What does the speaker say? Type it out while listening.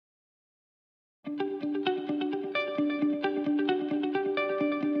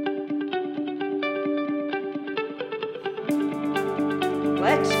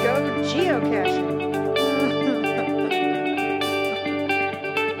Let's go geocaching.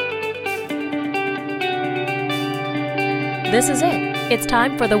 This is it. It's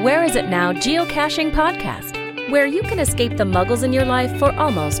time for the Where Is It Now Geocaching podcast, where you can escape the muggles in your life for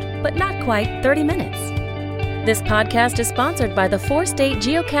almost, but not quite, 30 minutes. This podcast is sponsored by the 4-State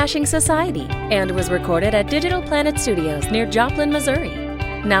Geocaching Society and was recorded at Digital Planet Studios near Joplin, Missouri.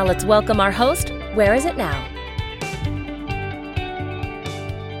 Now let's welcome our host, Where Is It Now?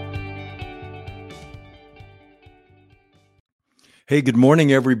 Hey, good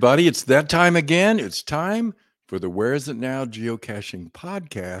morning, everybody. It's that time again. It's time for the Where Is It Now Geocaching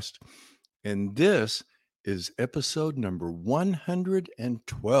podcast. And this is episode number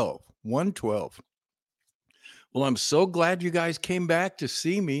 112. 112. Well, I'm so glad you guys came back to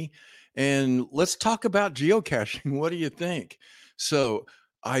see me. And let's talk about geocaching. What do you think? So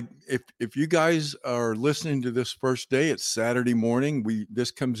if you guys are listening to this first day, it's Saturday morning.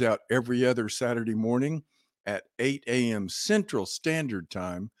 This comes out every other Saturday morning at 8 a.m. Central Standard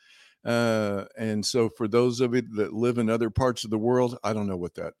Time. And so for those of you that live in other parts of the world, I don't know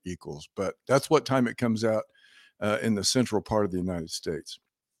what that equals, but that's what time it comes out in the central part of the United States.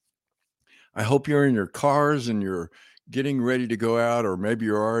 I hope you're in your cars and you're getting ready to go out, or maybe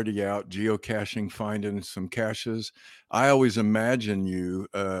you're already out geocaching, finding some caches. I always imagine you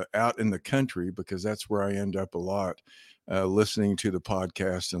out in the country because that's where I end up a lot. Listening to the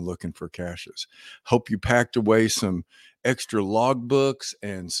podcast and looking for caches. Hope you packed away some extra logbooks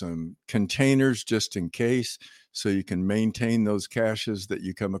and some containers just in case, so you can maintain those caches that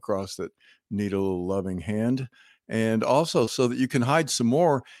you come across that need a little loving hand. And also so that you can hide some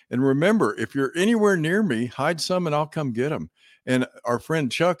more. And remember, if you're anywhere near me, hide some and I'll come get them. And our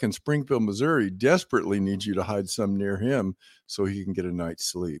friend Chuck in Springfield, Missouri, desperately needs you to hide some near him so he can get a night's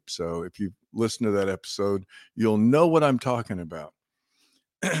sleep. So if you listen to that episode, you'll know what I'm talking about.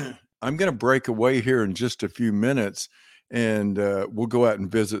 I'm going to break away here in just a few minutes, and we'll go out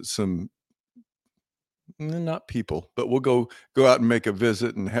and visit some, not people, but we'll go out and make a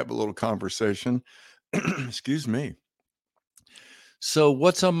visit and have a little conversation. Excuse me. So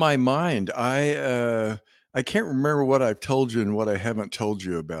what's on my mind? I can't remember what I've told you and what I haven't told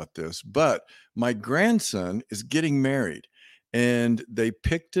you about this, but my grandson is getting married, and they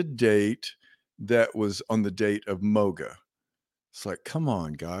picked a date that was on the date of Moga. It's like, come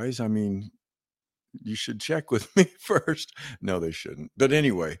on, guys. I mean, you should check with me first. No, they shouldn't. But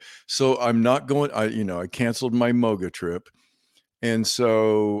anyway, so I'm not going. I canceled my Moga trip, and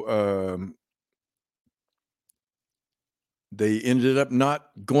so they ended up not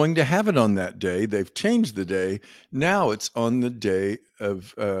going to have it on that day. They've changed the day. Now it's on the day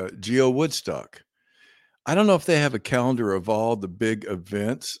of Geo Woodstock. I don't know if they have a calendar of all the big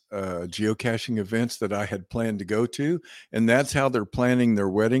events, geocaching events that I had planned to go to, and that's how they're planning their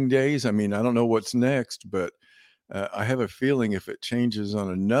wedding days. I mean, I don't know what's next, but I have a feeling if it changes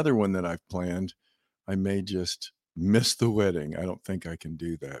on another one that I've planned, I may just miss the wedding. I don't think I can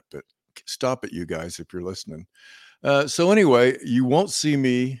do that, but stop it, you guys, if you're listening. So anyway, you won't see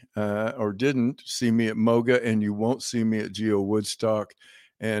me or didn't see me at Moga, and you won't see me at Geo Woodstock,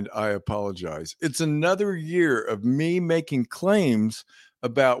 and I apologize. It's another year of me making claims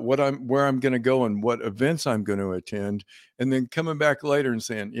about where I'm going to go and what events I'm going to attend, and then coming back later and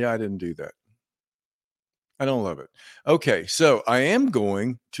saying, yeah, I didn't do that. I don't love it. Okay, so I am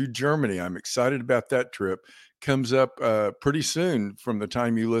going to Germany. I'm excited about that trip. Comes up pretty soon from the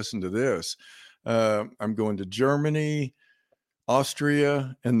time you listen to this. I'm going to Germany,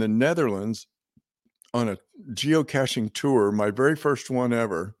 Austria, and the Netherlands on a geocaching tour, my very first one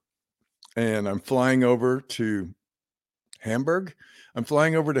ever. And I'm flying over to Hamburg.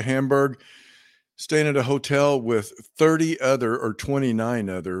 Staying at a hotel with 30 other or 29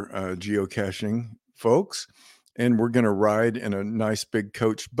 other geocaching folks. And we're going to ride in a nice big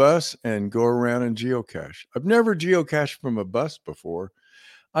coach bus and go around and geocache. I've never geocached from a bus before.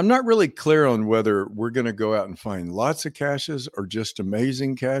 I'm not really clear on whether we're going to go out and find lots of caches or just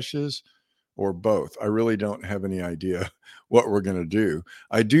amazing caches or both. I really don't have any idea what we're going to do.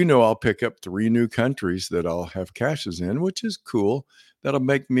 I do know I'll pick up 3 new countries that I'll have caches in, which is cool. That'll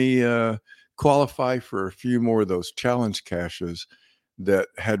make me qualify for a few more of those challenge caches that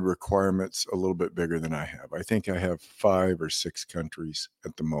had requirements a little bit bigger than I have. I think I have 5 or 6 countries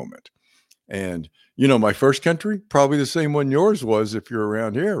at the moment. And, my first country, probably the same one yours was if you're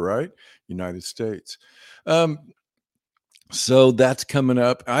around here, right? United States. So that's coming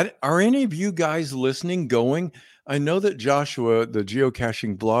up. Are any of you guys listening going? I know that Joshua, the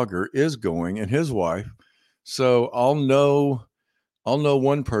geocaching blogger, is going, and his wife. So I'll know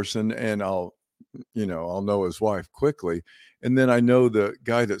one person, and I'll know his wife quickly. And then I know the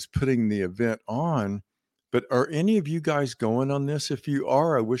guy that's putting the event on. But are any of you guys going on this? If you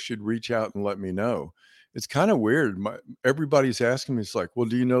are, I wish you'd reach out and let me know. It's kind of weird. Everybody's asking me, it's like, well,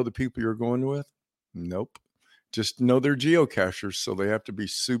 do you know the people you're going with? Nope. Just know they're geocachers, so they have to be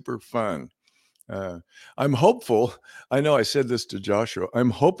super fun. I'm hopeful. I know I said this to Joshua. I'm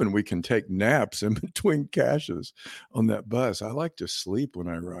hoping we can take naps in between caches on that bus. I like to sleep when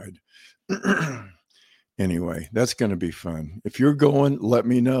I ride. Anyway, that's going to be fun. If you're going, let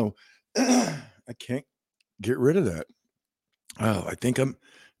me know. I can't get rid of that. Oh,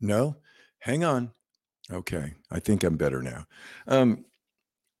 no, hang on. Okay. I think I'm better now.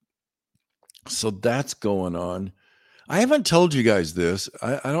 So that's going on. I haven't told you guys this.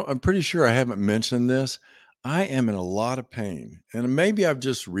 I'm pretty sure I haven't mentioned this. I am in a lot of pain, and maybe I've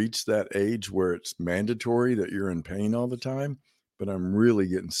just reached that age where it's mandatory that you're in pain all the time, but I'm really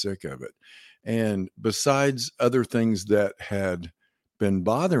getting sick of it. And besides other things that had been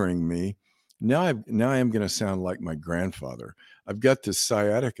bothering me, now I am going to sound like my grandfather. I've got this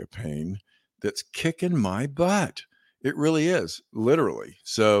sciatica pain that's kicking my butt. It really is, literally.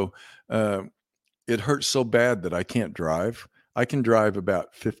 So it hurts so bad that I can't drive. I can drive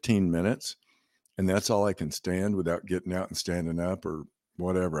about 15 minutes, and that's all I can stand without getting out and standing up or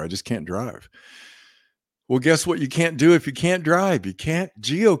whatever. I just can't drive. Well, guess what you can't do if you can't drive? You can't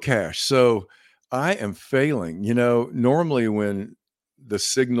geocache. So I am failing. Normally when the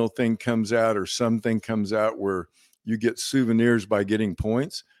signal thing comes out or something comes out where you get souvenirs by getting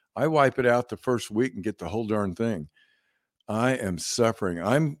points, I wipe it out the first week and get the whole darn thing. I am suffering.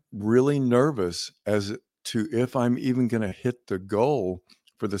 I'm really nervous as to if I'm even going to hit the goal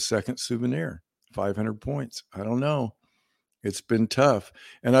for the second souvenir, 500 points. I don't know. It's been tough.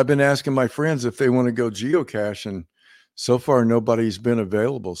 And I've been asking my friends if they want to go geocache, and so far nobody's been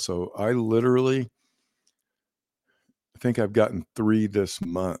available. So I literally think I've gotten 3 this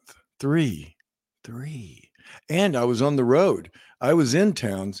month. 3. And I was on the road. I was in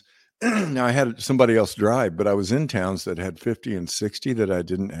towns. Now I had somebody else drive, but I was in towns that had 50 and 60 that I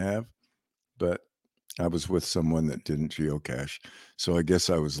didn't have. But I was with someone that didn't geocache. So I guess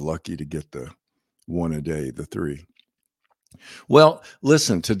I was lucky to get the one a day, the 3. Well,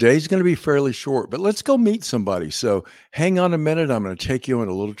 listen, today's going to be fairly short, but let's go meet somebody. So hang on a minute. I'm going to take you on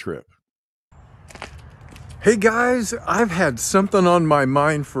a little trip. Hey guys, I've had something on my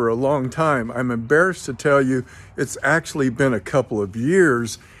mind for a long time. I'm embarrassed to tell you it's actually been a couple of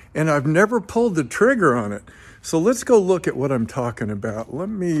years, and I've never pulled the trigger on it. So let's go look at what I'm talking about. Let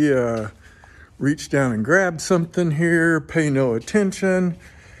me reach down and grab something here. Pay no attention.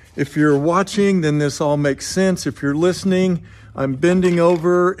 If you're watching, then this all makes sense. If you're listening, I'm bending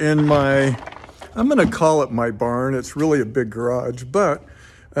over in I'm going to call it my barn. It's really a big garage, but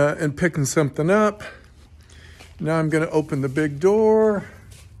and picking something up. Now I'm going to open the big door.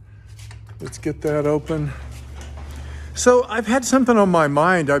 Let's get that open. So I've had something on my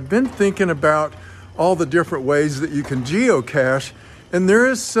mind. I've been thinking about all the different ways that you can geocache, and there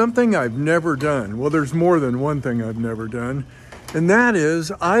is something I've never done. Well, there's more than one thing I've never done, and that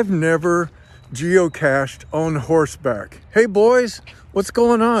is I've never geocached on horseback. Hey boys, what's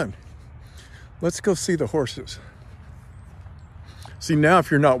going on? Let's go see the horses. See, now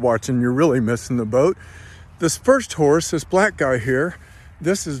if you're not watching, you're really missing the boat. This first horse, this black guy here,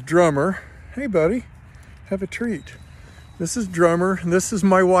 this is Drummer. Hey, buddy, have a treat. This is Drummer. This is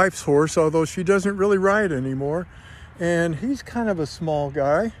my wife's horse, although she doesn't really ride anymore. And he's kind of a small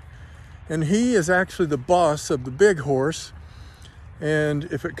guy. And he is actually the boss of the big horse. And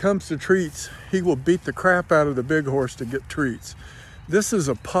if it comes to treats, he will beat the crap out of the big horse to get treats. This is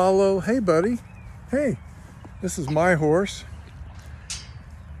Apollo. Hey, buddy. Hey, this is my horse.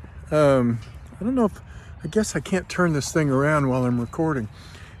 I don't know if... I guess I can't turn this thing around while I'm recording.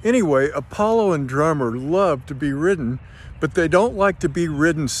 Anyway, Apollo and Drummer love to be ridden, but they don't like to be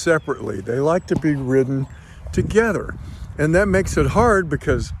ridden separately. They like to be ridden together. And that makes it hard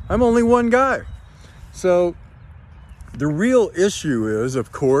because I'm only one guy. So the real issue is,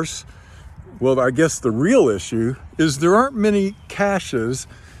 of course, well, I guess the real issue is there aren't many caches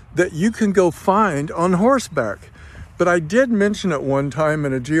that you can go find on horseback. But I did mention at one time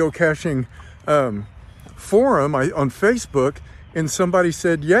in a geocaching forum on Facebook, and somebody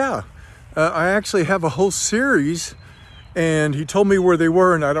said, yeah, I actually have a whole series, and he told me where they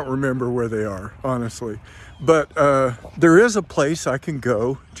were, and I don't remember where they are, honestly. But there is a place I can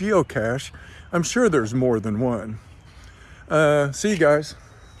go geocache. I'm sure there's more than one. See you guys.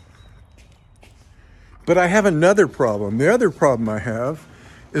 But I have another problem. The other problem I have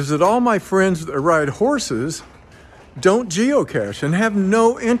is that all my friends that ride horses don't geocache and have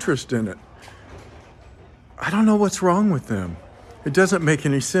no interest in it. I don't know what's wrong with them. It doesn't make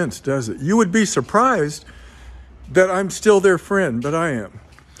any sense, does it? You would be surprised that I'm still their friend, but I am.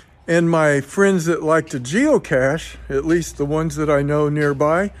 And my friends that like to geocache, at least the ones that I know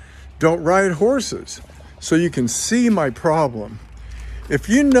nearby, don't ride horses. So you can see my problem. If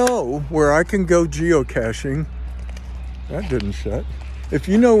you know where I can go geocaching, that didn't shut. If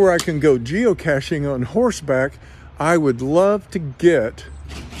you know where I can go geocaching on horseback, I would love to get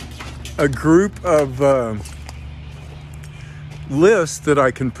a group of lists that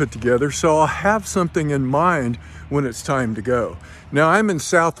I can put together so I'll have something in mind when it's time to go. Now, I'm in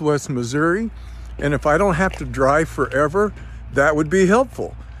Southwest Missouri, and if I don't have to drive forever, that would be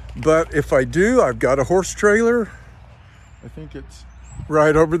helpful. But if I do, I've got a horse trailer. I think it's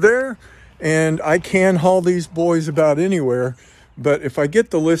right over there, and I can haul these boys about anywhere. But if I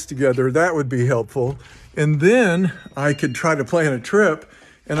get the list together, that would be helpful. And then I could try to plan a trip,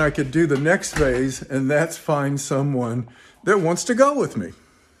 and I could do the next phase, and that's find someone that wants to go with me,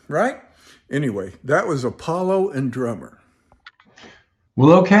 right? Anyway, that was Apollo and Drummer.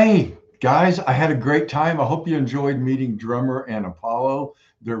 Well, okay, guys, I had a great time. I hope you enjoyed meeting Drummer and Apollo.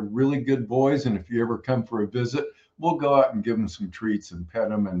 They're really good boys, and if you ever come for a visit, we'll go out and give them some treats and pet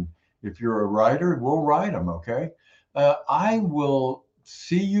them. And if you're a rider, we'll ride them, okay? I will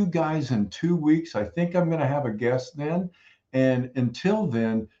see you guys in 2 weeks. I think I'm going to have a guest then. And until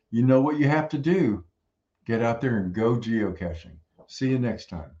then, you know what you have to do. Get out there and go geocaching. See you next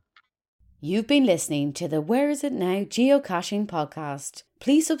time. You've been listening to the Where Is It Now Geocaching podcast.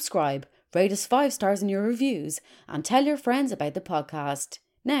 Please subscribe, rate us 5 stars in your reviews, and tell your friends about the podcast.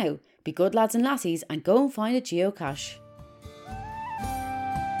 Now, be good lads and lassies and go and find a geocache.